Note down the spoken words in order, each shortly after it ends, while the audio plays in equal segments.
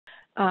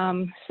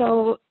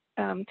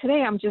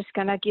Today I'm just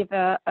going to give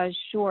a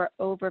short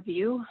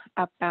overview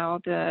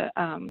about the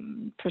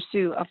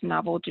pursuit of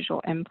novel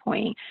digital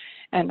endpoint.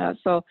 And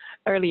so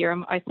earlier,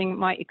 I think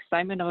my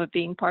excitement of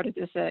being part of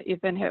this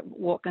event had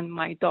woken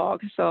my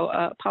dog. So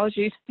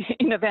apologies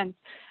in advance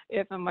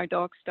if my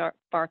dog starts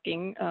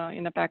barking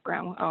in the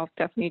background. I'll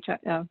definitely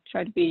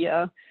try to be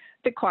a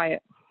bit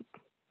quiet.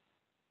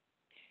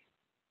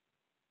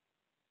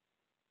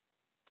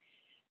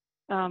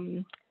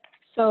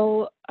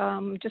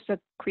 Just a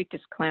quick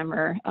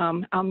disclaimer.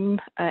 I'm an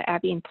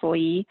AbbVie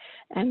employee,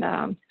 and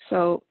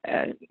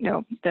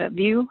the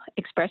view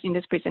expressed in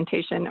this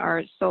presentation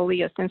are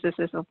solely a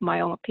synthesis of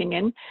my own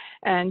opinion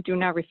and do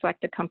not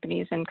reflect the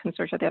companies and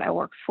consortia that I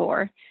work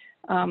for.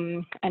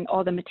 And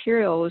all the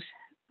materials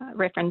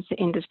referenced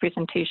in this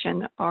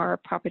presentation are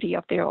property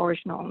of their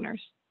original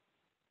owners.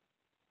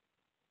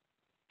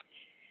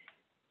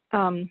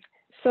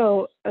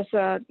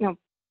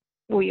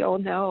 We all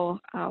know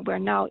we're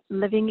now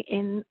living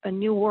in a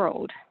new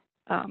world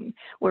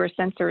where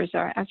sensors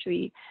are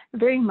actually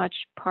very much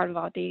part of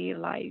our daily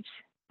lives.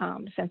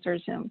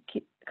 Sensors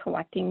keep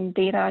collecting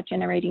data,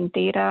 generating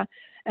data,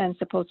 and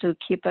supposed to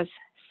keep us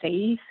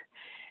safe.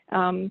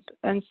 And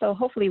so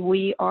hopefully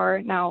we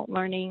are now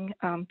learning,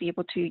 be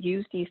able to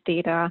use these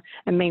data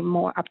and make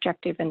more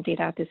objective and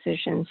data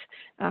decisions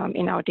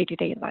in our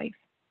day-to-day life.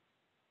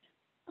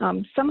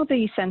 Some of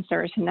these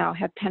sensors now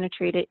have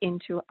penetrated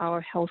into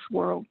our health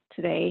world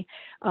today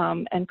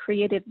and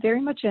created very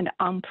much an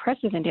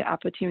unprecedented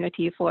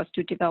opportunity for us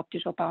to develop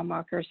digital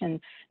biomarkers and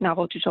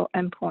novel digital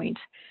endpoints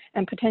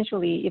and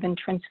potentially even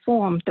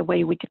transform the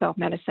way we develop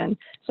medicine.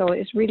 So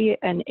it's really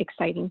an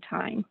exciting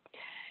time.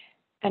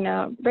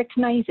 And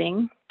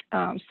recognizing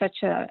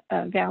such a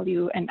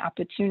value and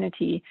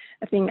opportunity,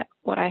 I think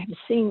what I have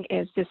seen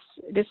is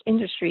this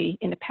industry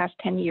in the past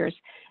 10 years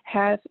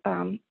has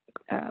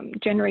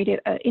generated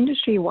an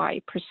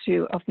industry-wide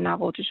pursuit of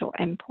novel digital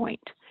endpoint.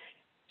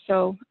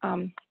 So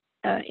in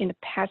the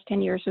past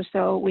 10 years or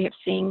so, we have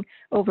seen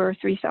over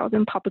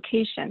 3,000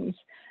 publications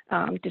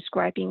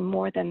describing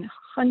more than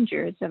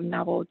hundreds of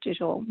novel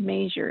digital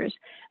measures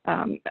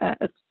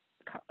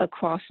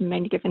across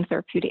many different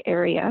therapeutic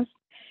areas.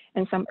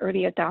 And some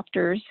early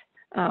adopters,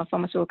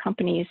 pharmaceutical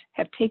companies,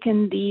 have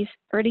taken these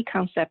early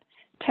concepts,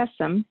 test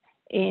them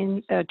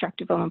in the drug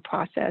development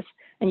process,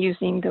 and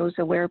using those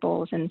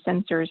wearables and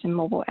sensors and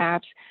mobile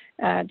apps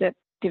that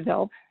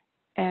developed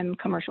and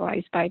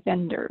commercialized by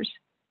vendors.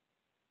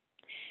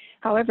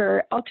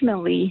 However,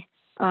 ultimately,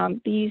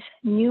 these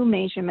new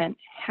measurements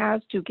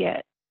have to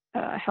get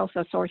health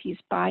authorities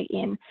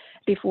buy-in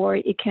before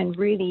it can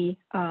really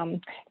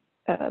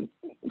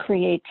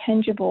create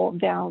tangible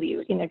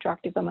value in the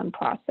drug development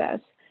process.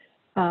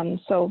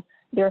 So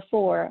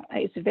therefore,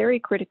 it's very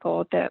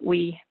critical that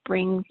we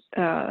bring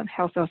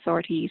health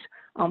authorities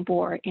on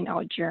board in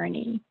our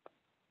journey.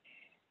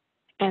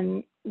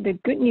 And the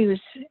good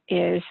news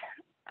is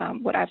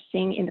what I've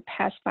seen in the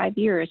past 5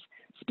 years,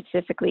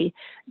 specifically,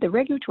 the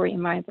regulatory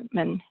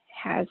environment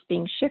has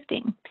been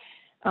shifting.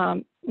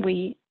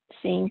 We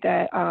seeing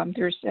that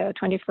there's a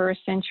 21st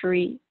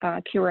Century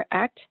Cure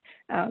Act,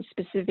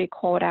 specifically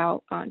called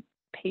out on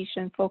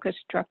patient-focused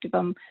drug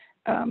development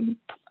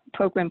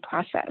program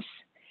process.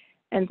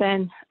 And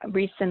then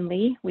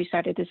recently, we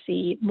started to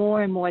see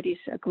more and more of these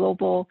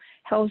global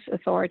health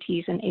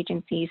authorities and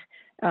agencies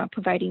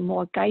providing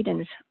more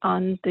guidance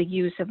on the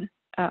use of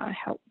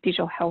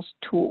digital health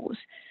tools.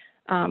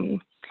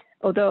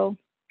 Although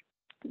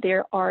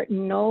there are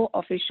no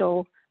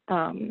official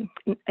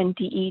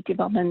NDE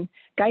development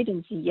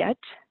guidance yet,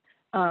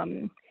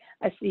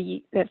 I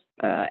see that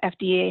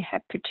FDA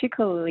had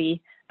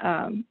particularly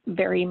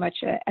very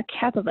much a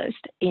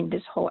catalyst in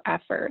this whole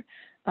effort.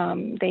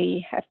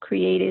 They have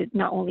created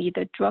not only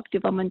the drug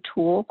development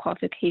tool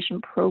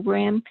qualification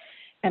program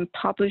and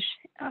published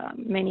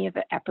many of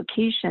the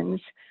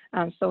applications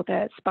so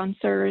that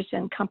sponsors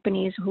and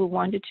companies who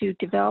wanted to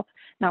develop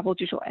novel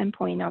digital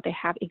endpoint, now they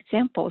have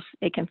examples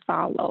they can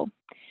follow.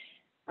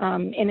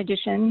 In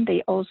addition,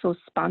 they also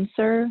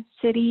sponsor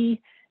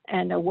city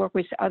and work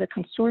with other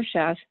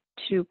consortia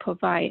to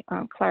provide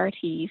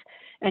clarities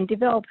and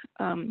develop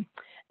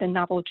the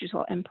novel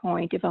digital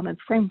endpoint development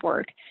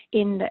framework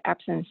in the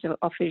absence of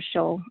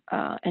official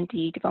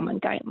NDE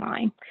development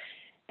guideline.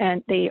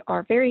 And they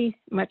are very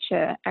much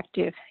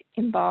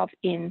involved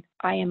in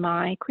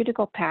IMI,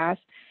 critical path,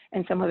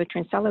 and some of the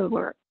translational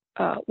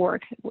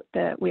work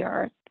that we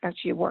are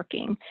actually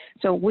working.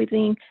 So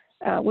within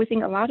a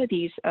lot of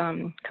these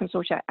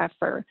consortia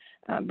effort,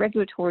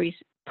 regulatories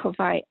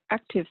provide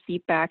active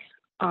feedback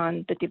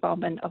on the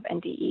development of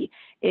NDE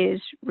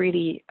is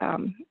really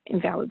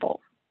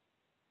invaluable.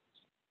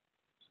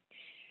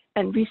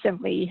 And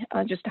recently,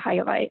 just to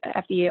highlight,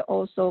 FDA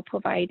also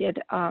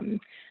provided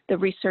the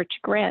research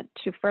grant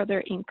to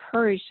further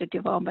encourage the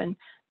development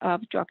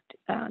of drug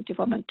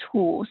development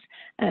tools,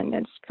 and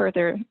it's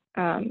further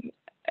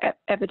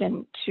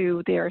evident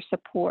to their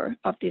support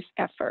of this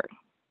effort.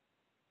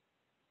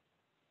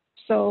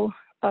 So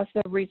as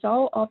a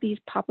result of these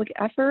public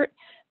efforts,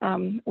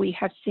 we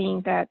have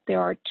seen that there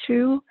are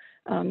two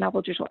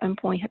novel digital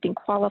endpoint have been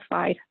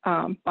qualified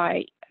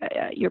by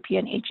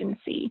European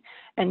agency,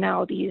 and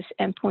now these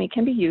endpoint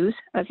can be used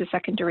as a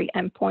secondary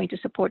endpoint to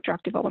support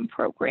drug development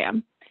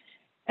program.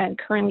 And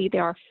currently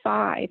there are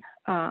 5,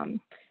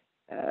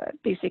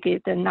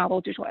 basically the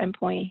novel digital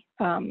endpoint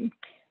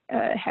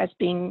has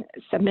been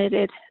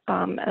submitted,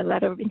 a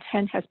letter of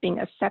intent has been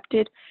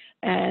accepted,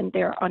 and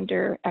they're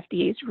under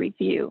FDA's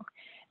review.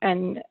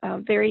 And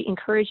very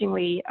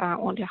encouragingly, I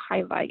want to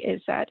highlight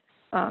is that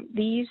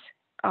these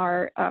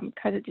are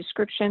kind of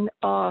description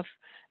of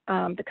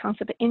the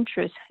concept of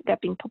interest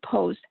that being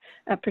proposed,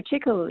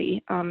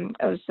 particularly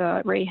as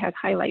Ray has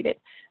highlighted,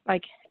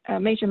 like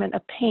measurement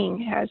of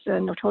pain has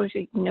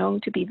notoriously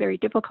known to be very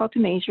difficult to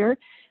measure.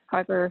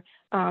 However,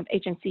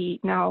 agency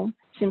now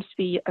seems to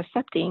be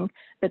accepting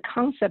the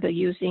concept of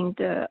using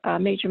the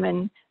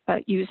measurement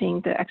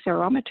using the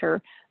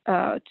accelerometer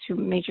to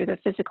measure the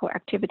physical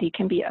activity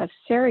can be a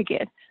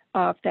surrogate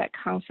of that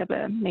concept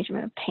of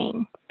measurement of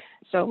pain.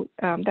 So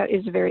that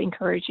is very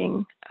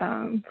encouraging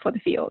for the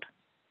field.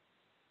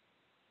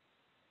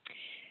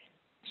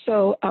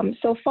 So,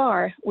 so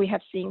far, we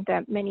have seen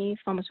that many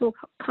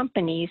pharmaceutical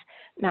companies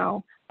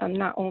now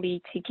not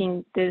only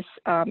taking this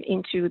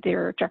into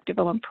their drug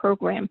development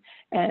program,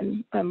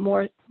 and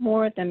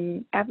more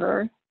than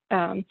ever,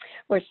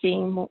 we're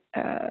seeing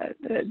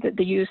the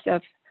use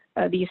of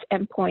these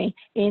endpoint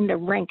in the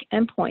rank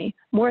endpoint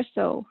more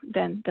so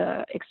than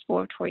the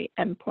exploratory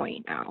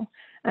endpoint now.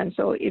 And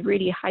so it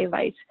really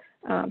highlights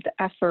the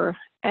effort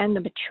and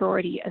the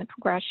maturity and the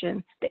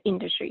progression the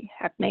industry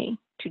have made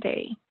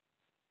today.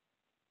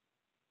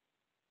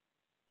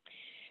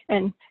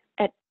 And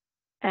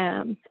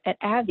at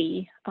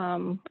AbbVie,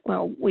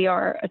 well, we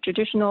are a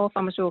traditional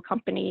pharmaceutical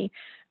company.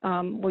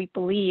 We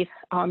believe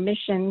our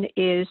mission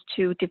is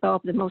to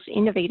develop the most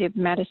innovative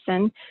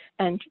medicine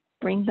and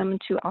bring them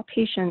to our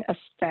patient as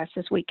fast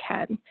as we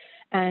can.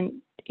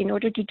 And in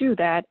order to do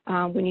that,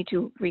 we need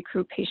to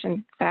recruit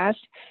patients fast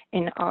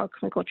in our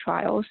clinical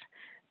trials.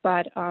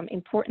 But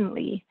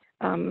importantly,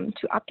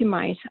 to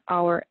optimize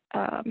our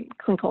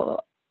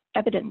clinical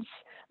evidence,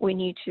 we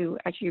need to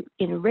actually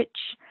enrich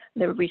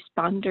the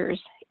responders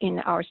in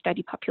our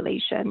study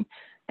population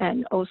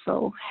and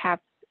also have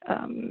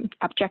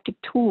objective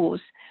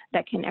tools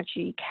that can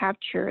actually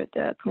capture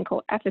the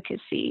clinical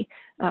efficacy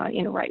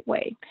in the right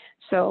way.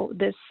 So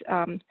this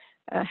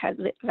has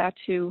led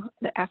to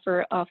the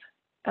effort of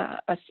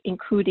us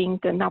including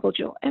the novel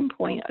digital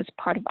endpoint as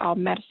part of our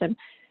medicine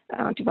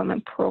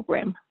development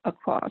program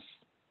across.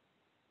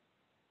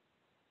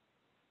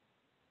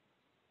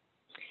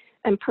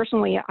 And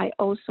personally, I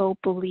also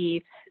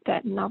believe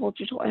that novel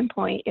digital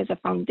endpoint is a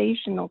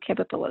foundational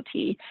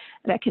capability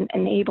that can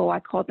enable, I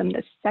call them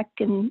the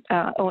second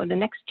or the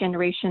next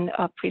generation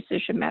of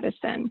precision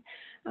medicine.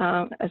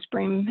 As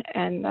Brim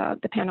and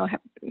the panel have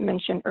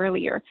mentioned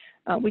earlier,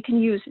 we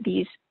can use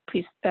these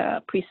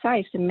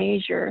precise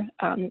measure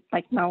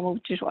like novel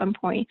digital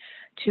endpoint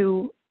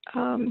to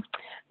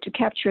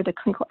capture the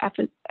clinical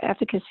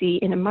efficacy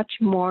in a much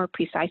more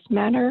precise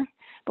manner.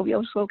 But we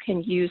also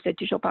can use the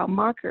digital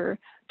biomarker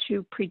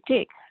to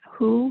predict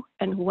who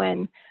and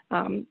when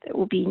it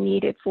will be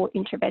needed for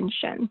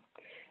intervention.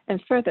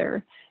 And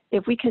further,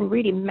 if we can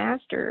really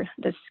master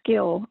the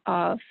skill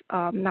of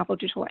novel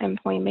digital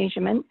endpoint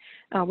measurement,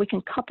 we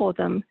can couple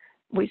them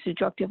with the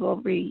drug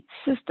delivery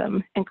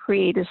system and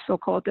create a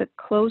so-called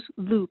closed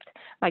loop,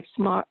 like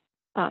smart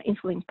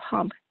insulin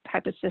pump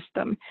type of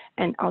system,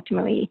 and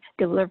ultimately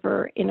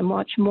deliver in a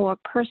much more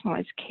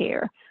personalized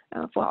care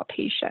for our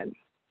patients.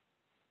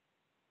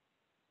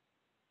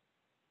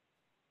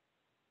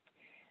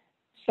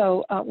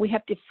 So we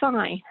have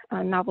defined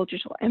novel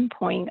digital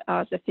endpoint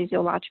as a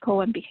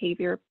physiological and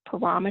behavior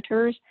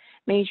parameters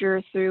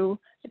measured through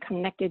the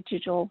connected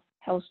digital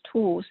health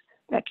tools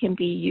that can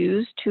be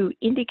used to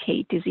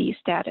indicate disease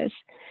status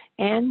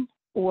and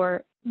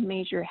or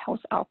measure health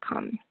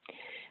outcome.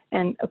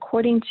 And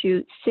according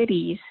to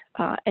CITI's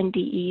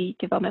NDE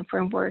development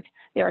framework,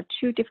 there are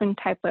 2 different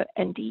types of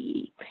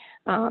NDE.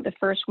 The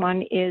first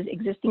one is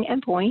existing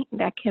endpoint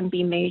that can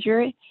be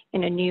measured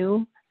in a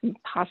new,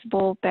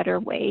 possible, better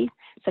way,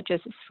 such as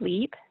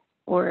sleep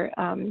or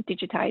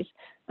digitized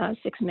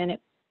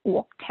 6-minute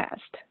walk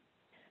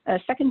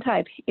test. Second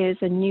type is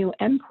a new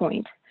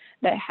endpoint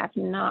that have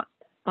not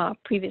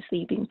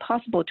previously been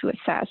possible to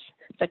assess,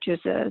 such as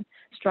a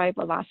stride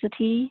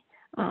velocity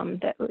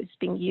that is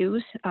being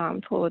used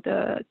for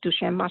the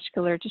Duchenne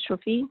muscular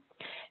dystrophy,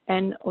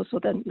 and also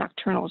the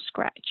nocturnal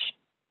scratch.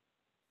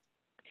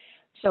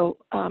 So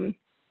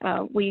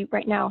we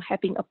right now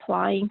have been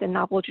applying the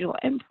novel digital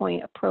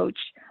endpoint approach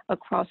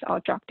across our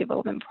drug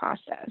development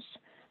process.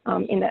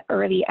 In the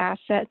early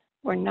asset,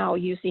 we're now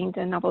using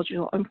the novel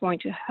digital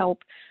endpoint to help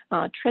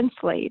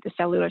translate the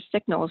cellular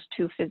signals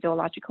to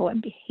physiological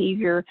and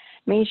behavior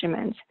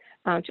measurements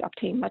to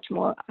obtain much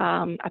more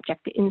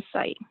objective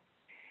insight.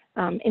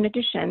 In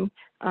addition,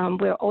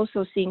 we're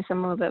also seeing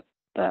some of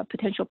the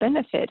potential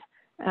benefit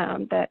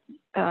that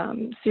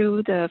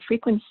through the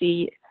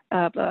frequency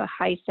of a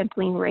high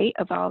sampling rate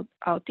of our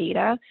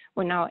data,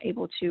 we're now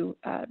able to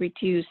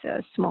reduce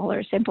a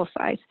smaller sample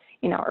size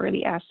in our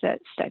early asset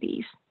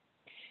studies.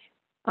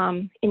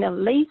 In a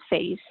late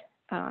phase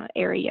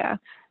area,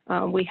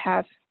 we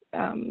have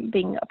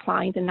been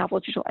applying the novel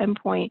digital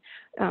endpoint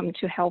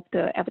to help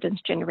the evidence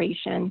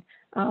generation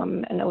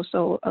and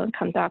also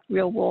conduct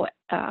real-world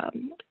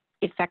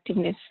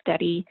effectiveness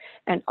study.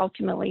 And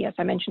ultimately, as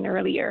I mentioned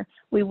earlier,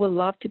 we would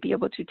love to be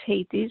able to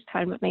take this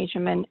type of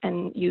measurement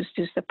and use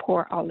to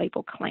support our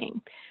label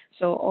claim.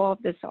 So all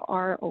of this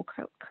are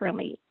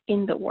currently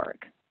in the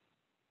work.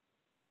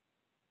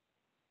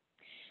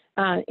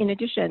 In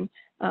addition,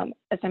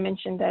 as I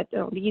mentioned, that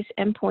these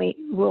endpoints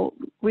will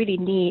really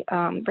need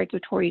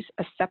regulatory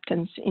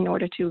acceptance in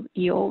order to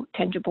yield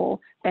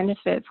tangible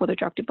benefit for the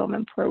drug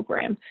development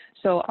program.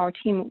 So our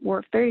team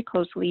worked very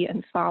closely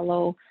and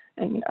follow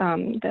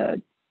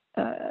the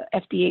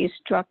FDA's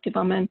drug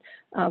development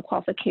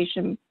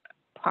qualification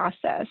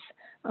process.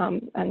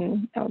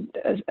 And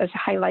as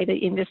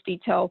highlighted in this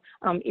detail,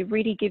 it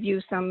really gives you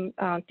some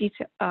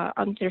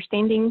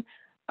understanding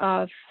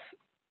of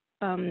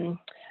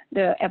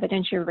the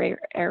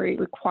evidentiary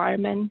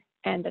requirement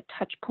and the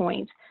touch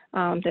points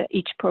that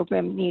each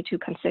program need to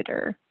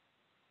consider.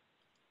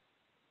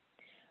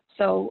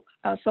 So,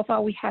 so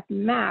far we have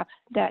mapped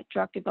that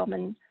drug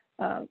development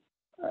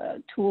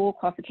tool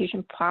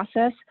qualification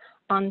process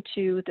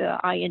onto the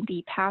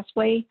IND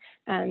pathway.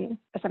 And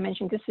as I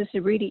mentioned, this is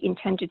really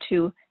intended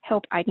to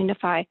help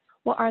identify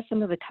what are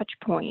some of the touch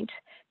points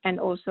and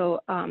also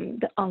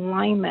the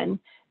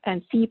alignment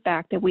and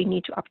feedback that we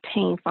need to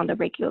obtain from the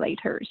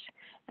regulators.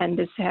 And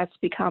this has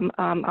become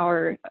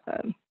our,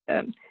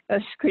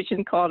 as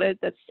Christian called it,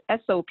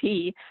 that's SOP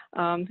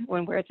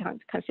when we're to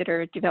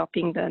consider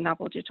developing the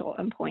novel digital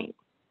endpoint.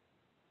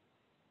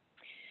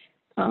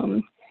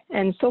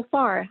 And so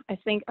far, I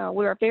think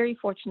we are very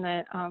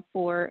fortunate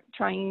for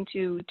trying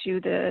to do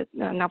the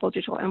novel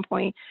digital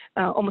endpoint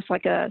almost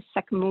like a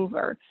second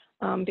mover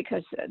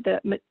because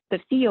the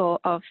field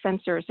of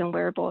sensors and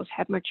wearables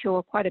have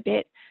matured quite a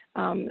bit.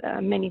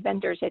 Many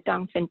vendors have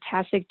done a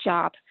fantastic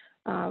job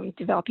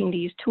developing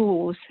these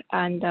tools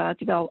and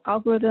develop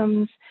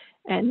algorithms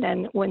and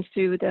then went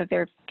through the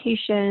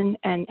verification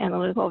and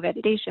analytical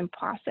validation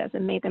process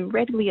and made them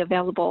readily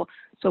available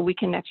so we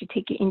can actually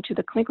take it into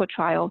the clinical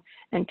trial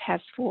and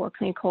test for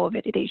clinical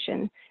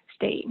validation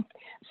state.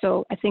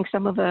 So I think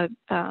some of the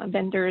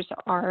vendors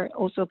are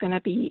also going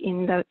to be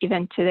in the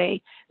event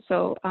today.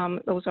 So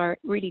those are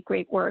really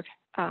great work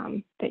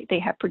they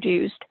have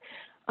produced.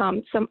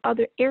 Some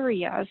other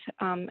areas,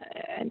 and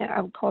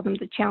I would call them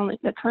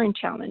the current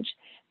challenge,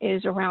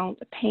 is around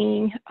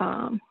pain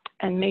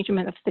and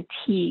measurement of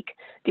fatigue,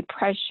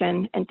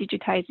 depression, and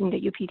digitizing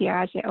the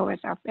UPDRS and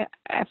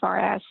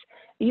OSFRS.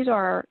 These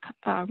are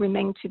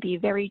remain to be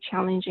very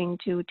challenging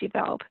to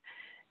develop.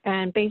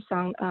 And based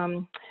on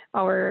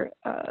our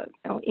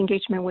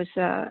engagement with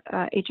the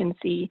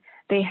agency,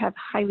 they have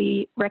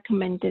highly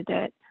recommended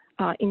that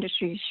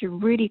industry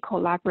should really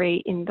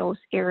collaborate in those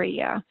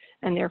areas,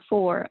 and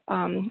therefore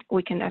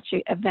we can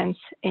actually advance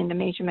in the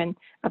measurement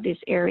of this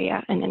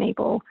area and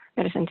enable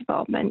medicine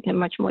development in a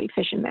much more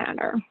efficient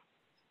manner.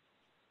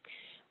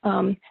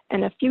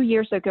 And a few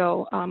years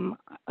ago,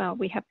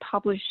 we have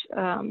published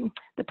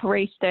the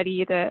Parade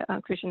study that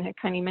Christian had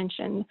kindly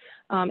mentioned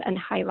and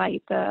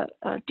highlight the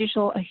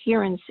digital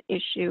adherence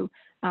issue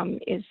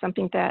is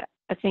something that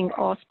I think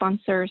all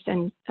sponsors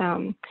and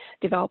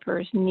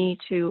developers need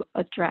to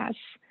address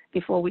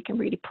before we can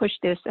really push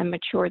this and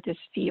mature this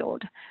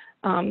field.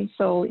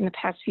 So in the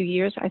past few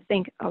years, I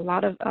think a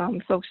lot of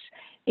folks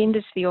in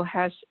this field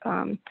has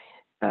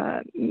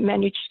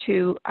managed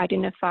to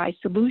identify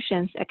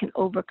solutions that can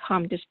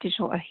overcome this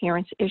digital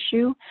adherence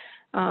issue.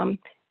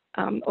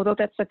 Although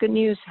that's the good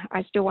news,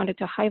 I still wanted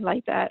to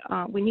highlight that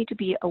we need to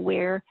be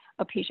aware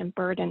of patient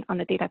burden on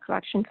the data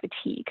collection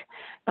fatigue.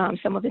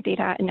 Some of the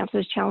data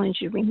analysis challenge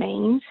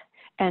remains,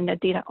 and the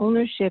data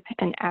ownership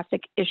and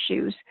ethic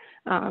issues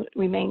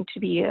remain to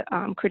be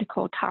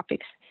critical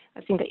topics.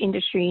 I think the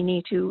industry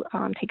need to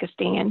take a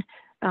stand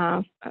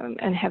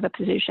and have a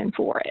position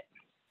for it.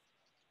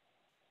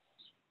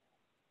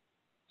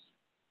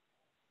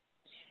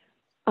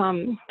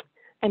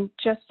 And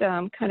just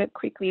kind of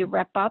quickly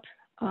wrap up.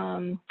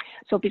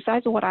 So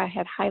besides what I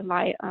had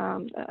highlighted,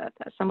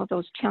 some of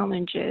those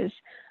challenges,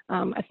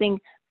 I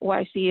think what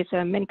I see is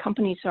many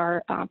companies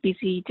are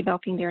busy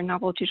developing their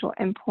novel digital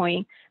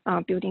endpoint,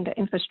 building the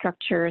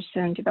infrastructures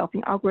and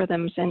developing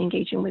algorithms and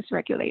engaging with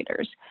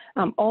regulators.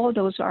 All of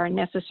those are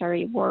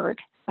necessary work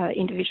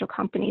individual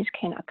companies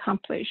can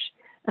accomplish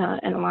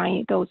and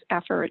align those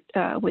efforts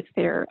with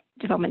their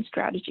development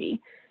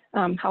strategy.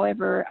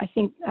 However, I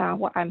think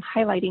what I'm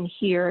highlighting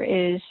here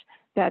is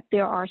that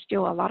there are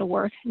still a lot of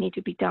work need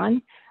to be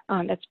done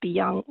that's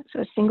beyond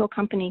so a single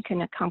company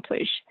can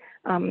accomplish.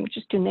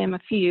 Just to name a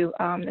few,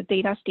 the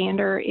data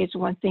standard is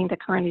one thing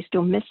that currently is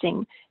still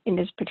missing in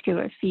this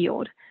particular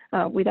field.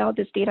 Without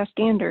this data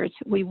standards,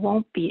 we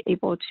won't be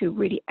able to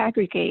really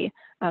aggregate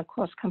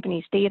cross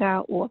companies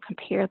data or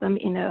compare them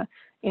in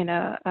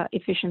a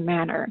efficient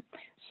manner.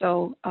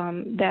 So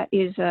that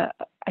is,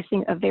 I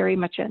think, very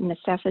much a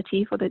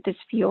necessity for this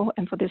field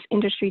and for this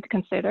industry to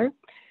consider.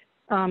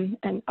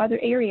 And other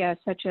areas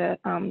such as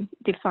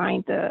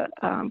define the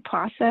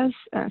process,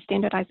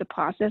 standardize the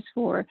process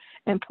for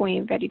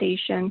endpoint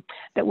validation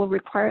that will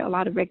require a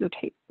lot of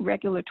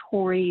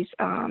regulatory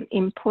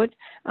input.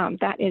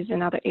 That is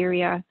another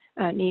area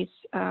needs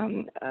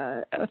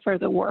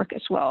further work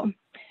as well.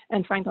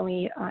 And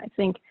finally, I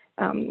think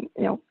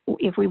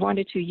if we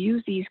wanted to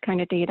use these kind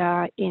of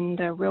data in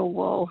the real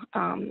world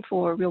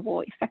for real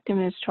world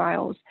effectiveness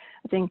trials,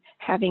 I think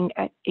having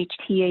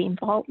HTA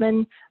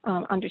involvement,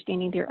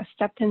 understanding their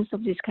acceptance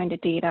of this kind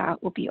of data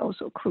will be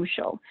also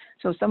crucial.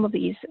 So some of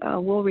these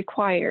will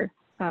require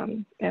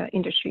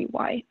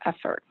industry-wide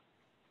effort.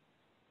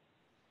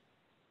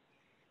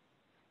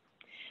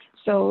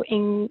 So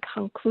in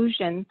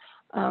conclusion,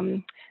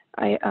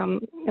 I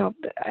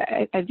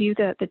view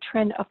the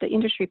trend of the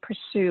industry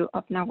pursuit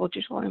of novel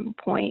digital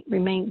endpoint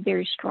remain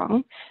very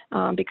strong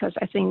because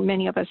I think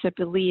many of us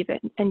believe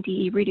that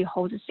NDE really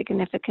holds a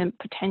significant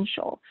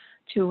potential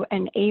to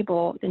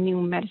enable the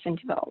new medicine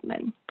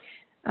development,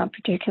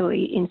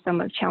 particularly in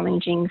some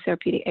challenging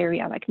therapeutic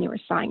area like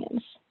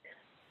neuroscience.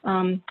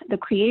 The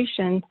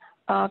creation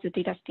of the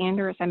data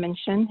standard, as I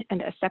mentioned,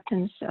 and the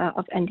acceptance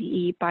of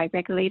NDE by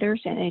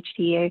regulators and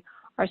HTA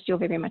are still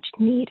very much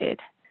needed,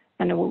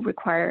 and it will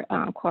require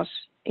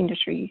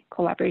cross-industry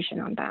collaboration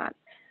on that.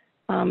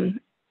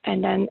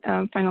 And then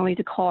finally,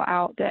 to call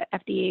out the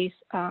FDA's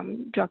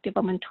drug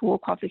development tool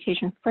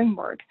qualification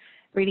framework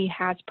really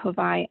has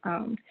provide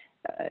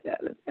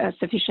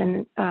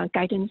sufficient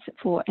guidance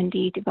for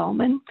NDE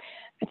development.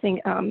 I think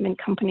many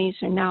companies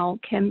now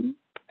can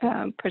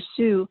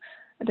pursue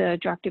the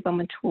drug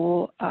development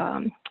tool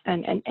and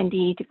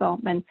NDE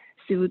development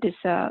through this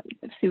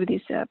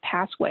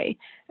pathway,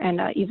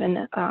 and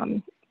even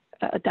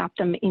adopt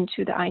them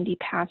into the IND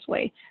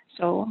pathway.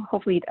 So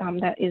hopefully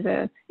that is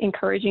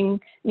encouraging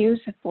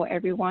news for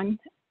everyone.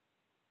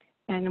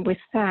 And with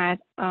that,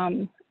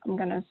 I'm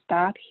going to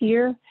stop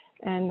here.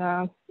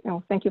 And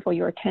thank you for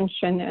your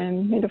attention,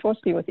 and may the force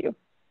be with you.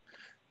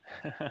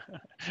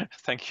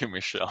 Thank you,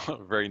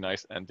 Michelle. Very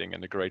nice ending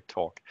and a great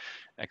talk.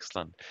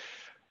 Excellent.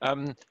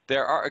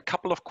 There are a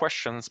couple of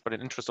questions, but in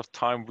the interest of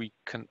time, we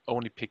can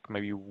only pick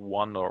maybe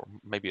one or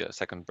maybe a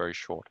second very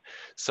short.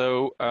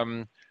 So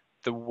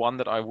the one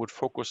that I would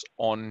focus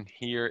on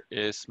here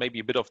is maybe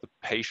a bit of the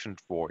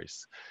patient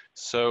voice.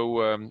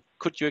 So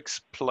could you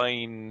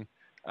explain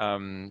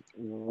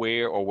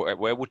where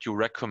would you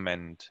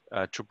recommend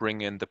to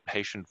bring in the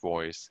patient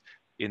voice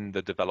in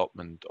the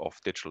development of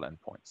digital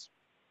endpoints?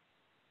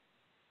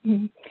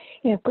 Mm-hmm.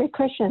 Yeah, great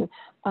question.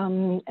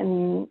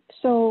 And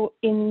so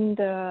in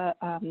the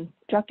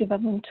drug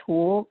development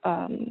tool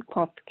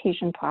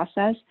qualification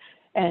process,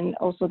 and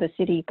also the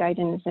city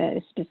guidance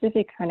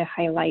specific kind of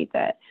highlight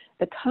that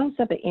the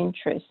concept of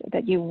interest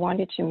that you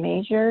wanted to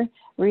measure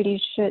really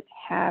should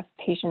have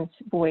patient's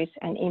voice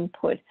and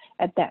input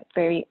at that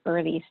very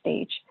early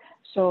stage.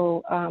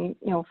 So,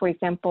 for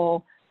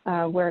example,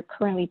 we're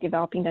currently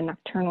developing the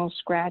nocturnal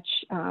scratch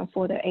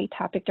for the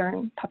atopic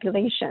derm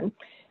population.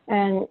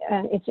 And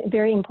it's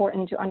very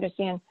important to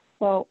understand,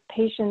 well,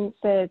 patients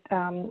said,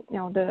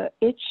 the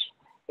itch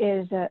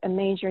is a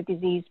major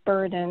disease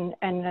burden,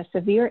 and a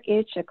severe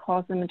itch that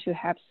causes them to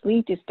have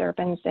sleep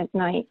disturbance at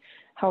night.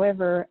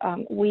 However,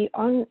 we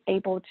aren't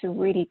able to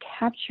really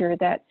capture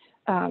that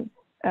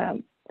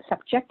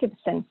subjective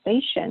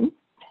sensation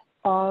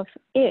of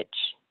itch.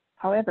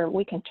 However,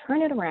 we can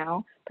turn it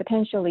around,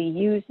 potentially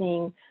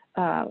using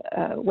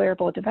a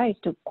wearable device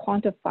to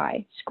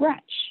quantify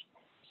scratch.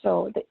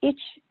 So the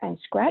itch and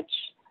scratch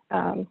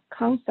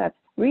concept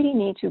really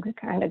need to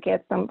kind of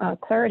get some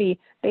clarity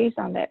based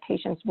on that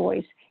patient's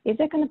voice. Is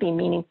that going to be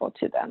meaningful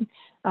to them?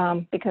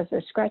 Because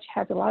the scratch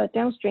has a lot of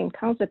downstream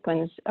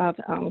consequence of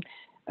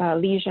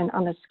lesion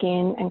on the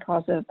skin and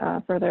cause of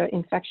further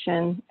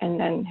infection, and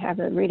then have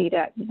really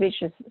that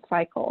vicious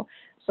cycle.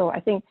 So I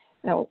think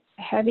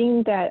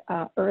having that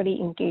early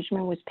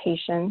engagement with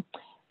patients,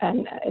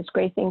 and it's a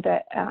great thing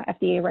that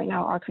FDA right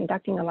now are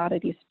conducting a lot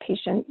of these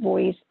patient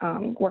voice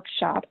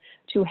workshops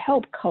to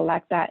help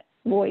collect that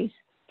voice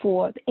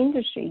for the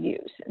industry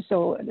use.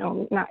 So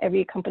not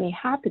every company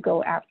have to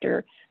go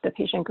after the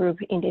patient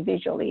group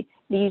individually.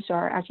 These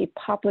are actually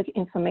public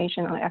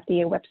information on the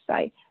FDA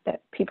website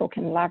that people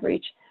can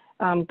leverage.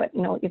 But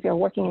if you're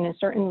working in a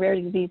certain rare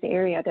disease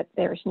area that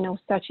there's no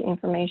such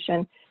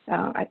information,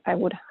 I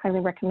would highly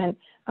recommend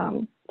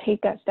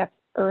take that step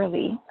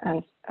early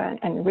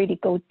and really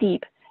go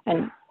deep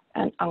and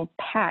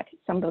unpack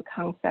some of the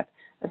concepts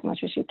as much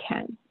as you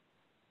can.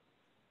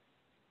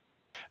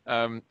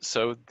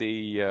 So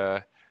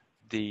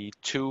the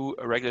two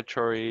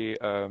regulatory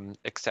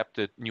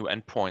accepted new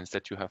endpoints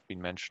that you have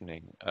been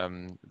mentioning,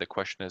 the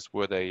question is,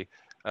 were they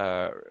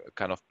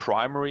kind of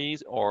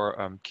primaries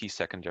or key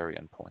secondary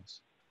endpoints?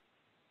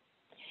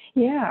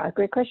 Yeah,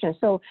 great question.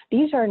 So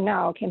these are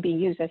now can be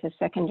used as a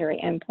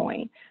secondary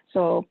endpoint.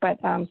 So, but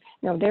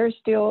there's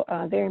still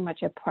very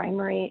much a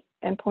primary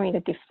endpoint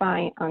that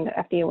defined on the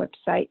FDA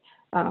website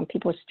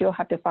People still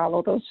have to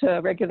follow those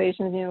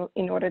regulations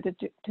in order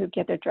to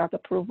get their drug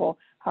approval.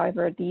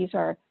 However, these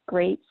are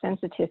great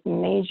sensitive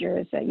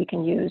measures that you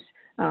can use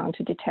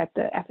to detect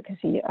the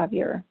efficacy of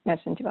your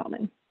medicine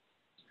development.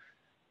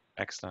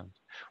 Excellent.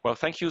 Well,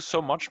 thank you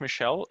so much,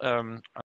 Michelle.